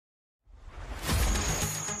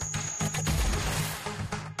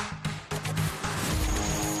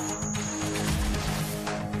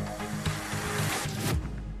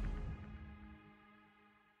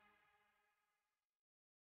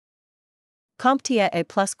CompTIA A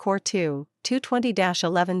Plus Core 2,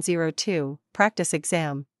 220-1102, Practice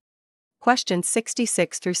Exam. Questions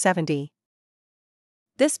 66 through 70.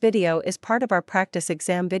 This video is part of our practice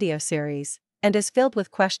exam video series, and is filled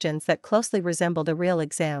with questions that closely resembled a real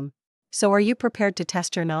exam. So are you prepared to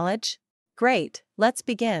test your knowledge? Great, let's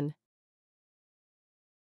begin.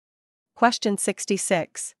 Question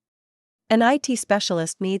 66. An IT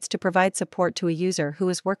specialist needs to provide support to a user who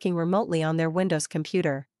is working remotely on their Windows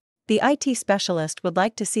computer. The IT specialist would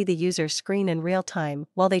like to see the user's screen in real time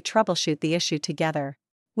while they troubleshoot the issue together.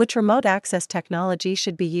 Which remote access technology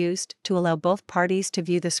should be used to allow both parties to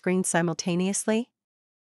view the screen simultaneously?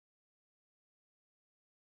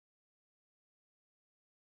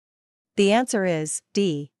 The answer is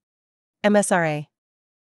D. MSRA.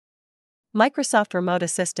 Microsoft Remote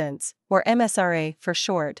Assistance, or MSRA for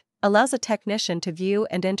short, allows a technician to view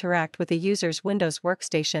and interact with a user's Windows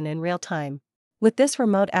workstation in real time. With this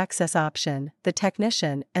remote access option, the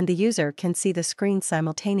technician and the user can see the screen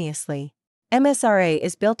simultaneously. MSRA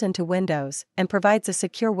is built into Windows and provides a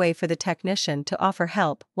secure way for the technician to offer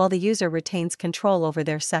help while the user retains control over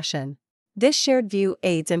their session. This shared view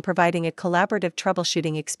aids in providing a collaborative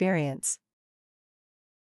troubleshooting experience.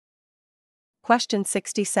 Question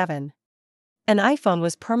 67. An iPhone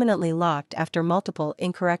was permanently locked after multiple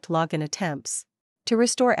incorrect login attempts. To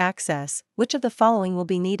restore access, which of the following will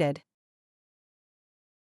be needed?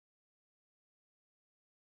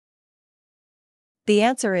 The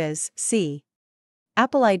answer is C.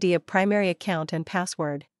 Apple ID of primary account and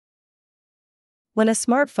password. When a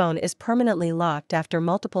smartphone is permanently locked after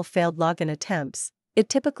multiple failed login attempts, it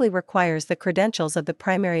typically requires the credentials of the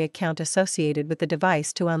primary account associated with the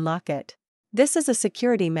device to unlock it. This is a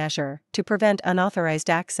security measure to prevent unauthorized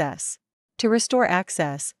access. To restore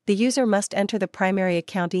access, the user must enter the primary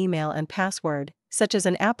account email and password, such as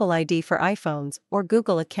an Apple ID for iPhones or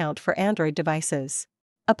Google account for Android devices.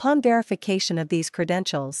 Upon verification of these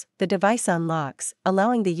credentials, the device unlocks,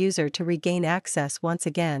 allowing the user to regain access once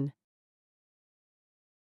again.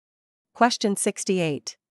 Question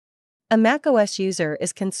 68. A macOS user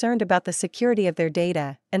is concerned about the security of their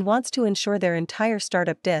data and wants to ensure their entire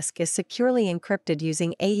startup disk is securely encrypted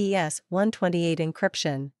using AES 128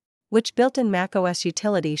 encryption. Which built-in macOS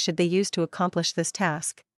utility should they use to accomplish this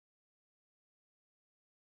task?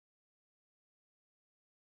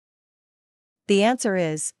 The answer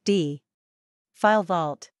is D. File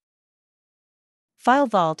Vault. File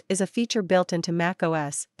Vault is a feature built into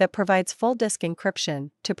macOS that provides full disk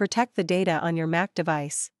encryption to protect the data on your Mac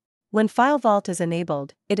device. When File Vault is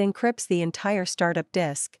enabled, it encrypts the entire startup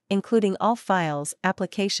disk, including all files,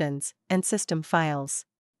 applications, and system files.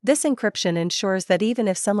 This encryption ensures that even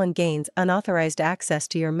if someone gains unauthorized access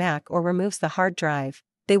to your Mac or removes the hard drive,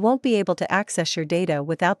 they won't be able to access your data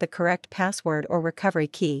without the correct password or recovery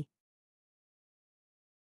key.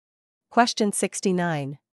 Question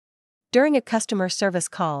 69. During a customer service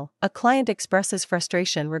call, a client expresses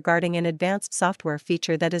frustration regarding an advanced software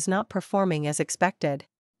feature that is not performing as expected.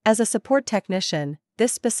 As a support technician,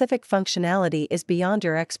 this specific functionality is beyond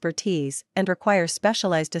your expertise and requires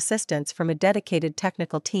specialized assistance from a dedicated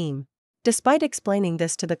technical team. Despite explaining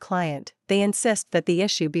this to the client, they insist that the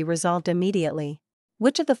issue be resolved immediately.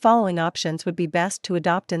 Which of the following options would be best to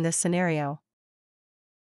adopt in this scenario?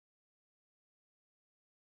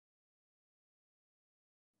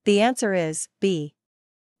 The answer is B.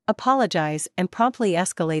 Apologize and promptly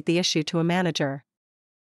escalate the issue to a manager.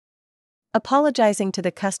 Apologizing to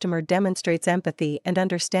the customer demonstrates empathy and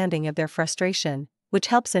understanding of their frustration, which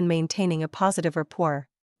helps in maintaining a positive rapport.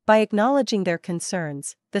 By acknowledging their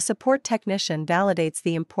concerns, the support technician validates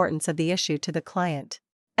the importance of the issue to the client.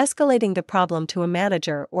 Escalating the problem to a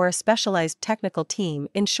manager or a specialized technical team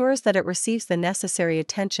ensures that it receives the necessary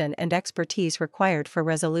attention and expertise required for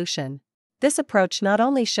resolution. This approach not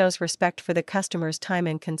only shows respect for the customer's time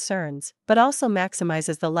and concerns, but also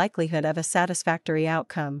maximizes the likelihood of a satisfactory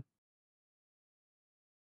outcome.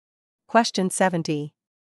 Question 70.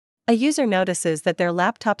 A user notices that their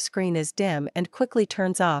laptop screen is dim and quickly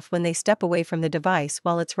turns off when they step away from the device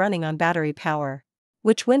while it's running on battery power.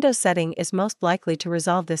 Which Windows setting is most likely to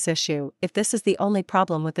resolve this issue if this is the only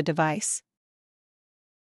problem with the device?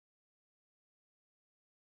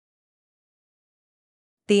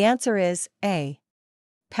 The answer is A.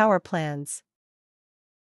 Power Plans.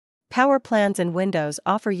 Power Plans in Windows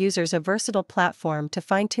offer users a versatile platform to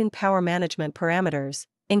fine-tune power management parameters,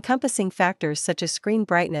 encompassing factors such as screen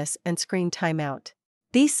brightness and screen timeout.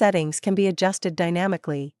 These settings can be adjusted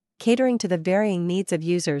dynamically, catering to the varying needs of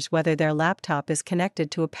users whether their laptop is connected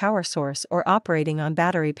to a power source or operating on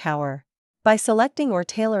battery power. By selecting or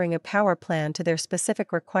tailoring a power plan to their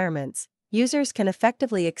specific requirements, Users can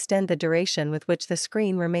effectively extend the duration with which the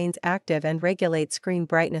screen remains active and regulate screen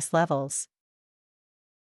brightness levels.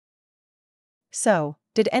 So,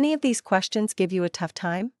 did any of these questions give you a tough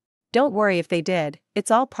time? Don't worry if they did, it's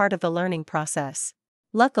all part of the learning process.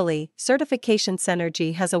 Luckily, Certification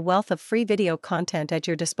Cynergy has a wealth of free video content at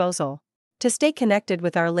your disposal. To stay connected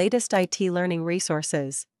with our latest IT learning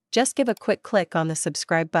resources, just give a quick click on the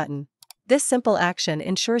subscribe button. This simple action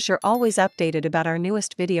ensures you're always updated about our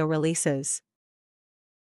newest video releases.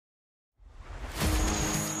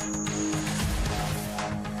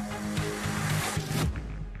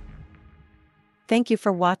 Thank you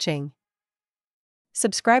for watching.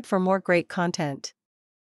 Subscribe for more great content.